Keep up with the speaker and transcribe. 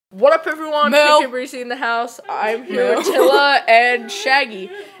What up, everyone? Kiki Breezy in the house. I'm here with Tilla and Shaggy,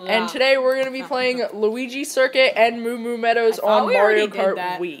 and today we're gonna be playing Luigi Circuit and Moo Moo Meadows on Mario Kart Wii.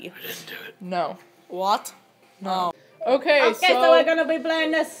 I didn't do it. No. What? No. Okay, so we're gonna be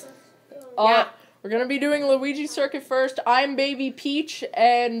playing this. We're gonna be doing Luigi Circuit first. I'm Baby Peach,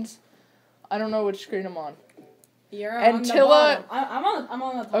 and I don't know which screen I'm on. You're and on the Tilla. bottom. I'm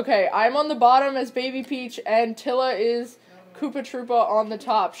on the top. Okay, I'm on the bottom as Baby Peach, and Tilla is Koopa Troopa on the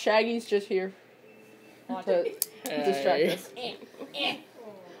top. Shaggy's just here to distract us.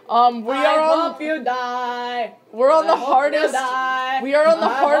 Hope you die. We're on the hardest. We are on the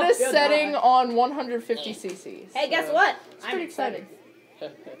hardest setting die. on 150 cc's. Hey, guess what? It's pretty exciting.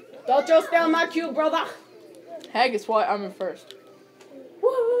 Don't you steal my cube, brother. Hey, guess what? I'm in first.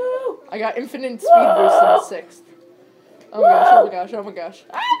 Woo! I got infinite speed boost in sixth. Oh my gosh! Oh my gosh!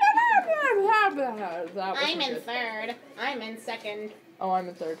 Oh my gosh! I'm in third. I'm in second. Oh, I'm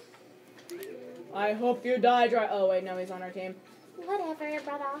in third. I hope you die. Oh wait, no, he's on our team. Whatever,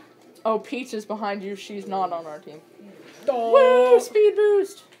 brother. Oh, Peach is behind you. She's not on our team. Oh. Woo! Speed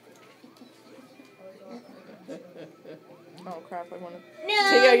boost. Oh crap! I wanna. No,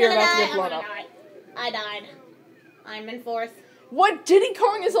 Tia, you're about to get blown up. I died. I'm in fourth. What? Diddy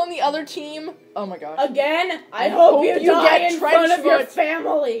Kong is on the other team? Oh my gosh. Again? I hope you die get in front of your foot.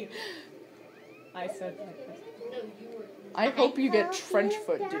 family. I said that. I hope you get trench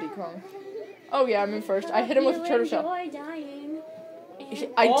foot, Diddy Kong. Oh yeah, I'm in first. I hit him with a turtle shell. I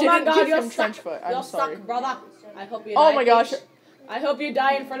didn't give him trench foot. I'm sorry. Suck, brother. I hope you die. Oh my gosh. I hope you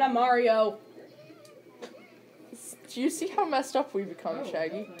die in front of Mario. Do you see how messed up we become,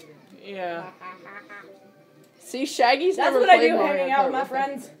 Shaggy? Yeah. See, Shaggy's That's never what I played do Mario hanging Kart out with my with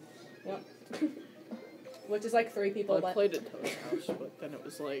friends. Yep. Which is like 3 people. I played at Toad's house, but then it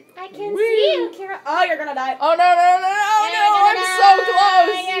was like... I can see you, Kira. Oh, you're gonna die. Oh, no,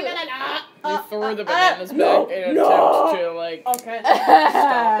 You're gonna die. You threw the bananas back in an attempt to, like, Okay.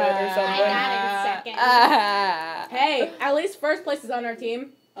 stop it or I something. got in second. Hey, at least first place is on our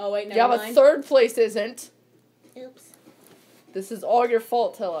team. Oh, wait, never Yeah, mind. but third place isn't. Oops. This is all your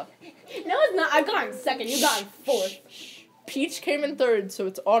fault, Tilla. No, it's not. I got in second. You got in fourth. Peach came in third, so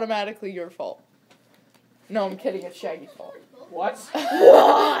it's automatically your fault. No, I'm kidding. It's Shaggy's fault. What?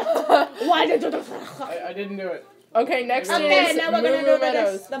 What? Why did you do that? I didn't do it. Okay, next Okay, is now we're Moo gonna Moo do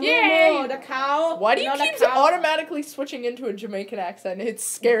Meadows. this. The Yay! Moo, the cow. Why do you the keep cow? automatically switching into a Jamaican accent? It's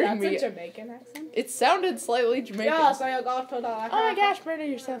scaring me. That's a Jamaican accent? It sounded slightly Jamaican. Yeah, so you go to the... Oh my gosh, Brenda,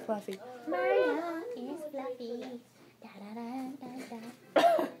 you're so fluffy. Mario is fluffy. Da, da, da, da,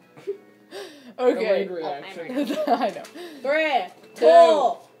 da. Okay. Delayed reaction. I know. 3,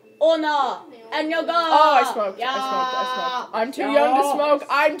 2, 1, and you go. Oh, I smoked. Yeah. I smoked. I'm too young to smoke.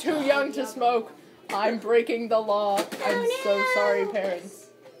 I'm too young to smoke. I'm breaking the law. I'm so sorry, parents.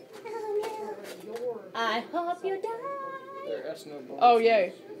 Oh, no. I hope you die. There is no bullets. Oh,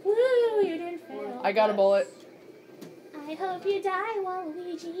 yay. Woo, you didn't fail. I got a bullet. I hope you die,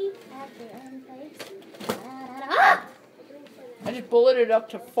 Waluigi, at your own place. Da, da, da, da. I just bulleted up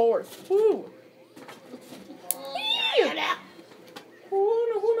to fourth. Woo.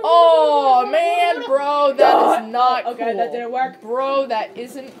 Oh, man, bro, that is not cool. Okay, that didn't work. Bro, that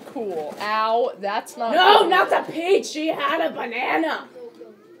isn't cool. Ow, that's not No, cool. not the peach. She had a banana.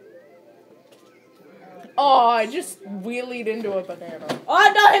 Oh, I just wheelied into a banana.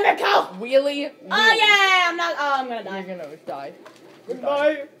 Oh, no, hit me, cow. Wheelie. Oh, yeah, I'm not. Oh, I'm gonna die. You're gonna die.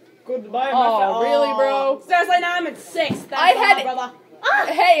 Goodbye. Goodbye, Oh, my friend. really, bro? Seriously, now I'm in 6th. That's I had- brother.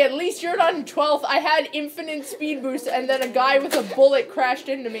 Hey, at least you're not in 12th. I had infinite speed boost, and then a guy with a bullet crashed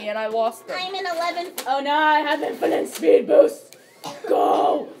into me, and I lost them. I'm in 11th. Oh, no, I have infinite speed boost.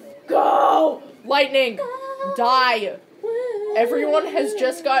 Go. Go. Lightning. Die. Everyone has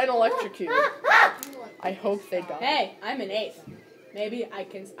just gotten electrocuted. I hope they die. Hey, I'm in 8th. Maybe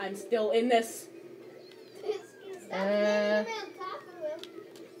I'm still in this. Yeah.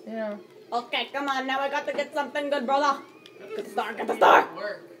 Okay, come on, now I got to get something good, brother. Get the star, get the star.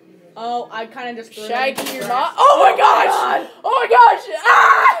 Oh, I kind of just threw Shaggy, it. you're not. Oh my gosh! Oh my gosh!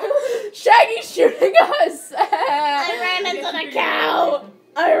 Ah! Shaggy's shooting us! I ran into the cow.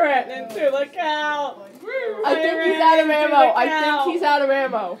 I ran into the cow. I think he's out of ammo. I think he's out of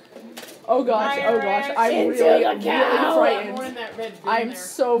ammo. Oh gosh, I'm really frightened. I'm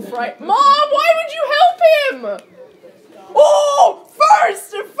so frightened. Mom, why would you help him? Oh,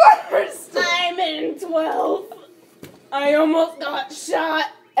 first! I'm in 12th. I almost got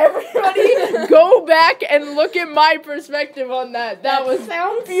shot. Everybody, go back and look at my perspective on that. That was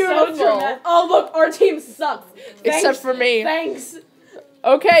sounds beautiful. So dramatic. Oh, look, our team sucks. Thanks, Except for me. Thanks.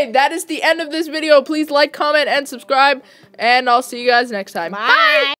 Okay, that is the end of this video. Please like, comment, and subscribe. And I'll see you guys next time. Bye.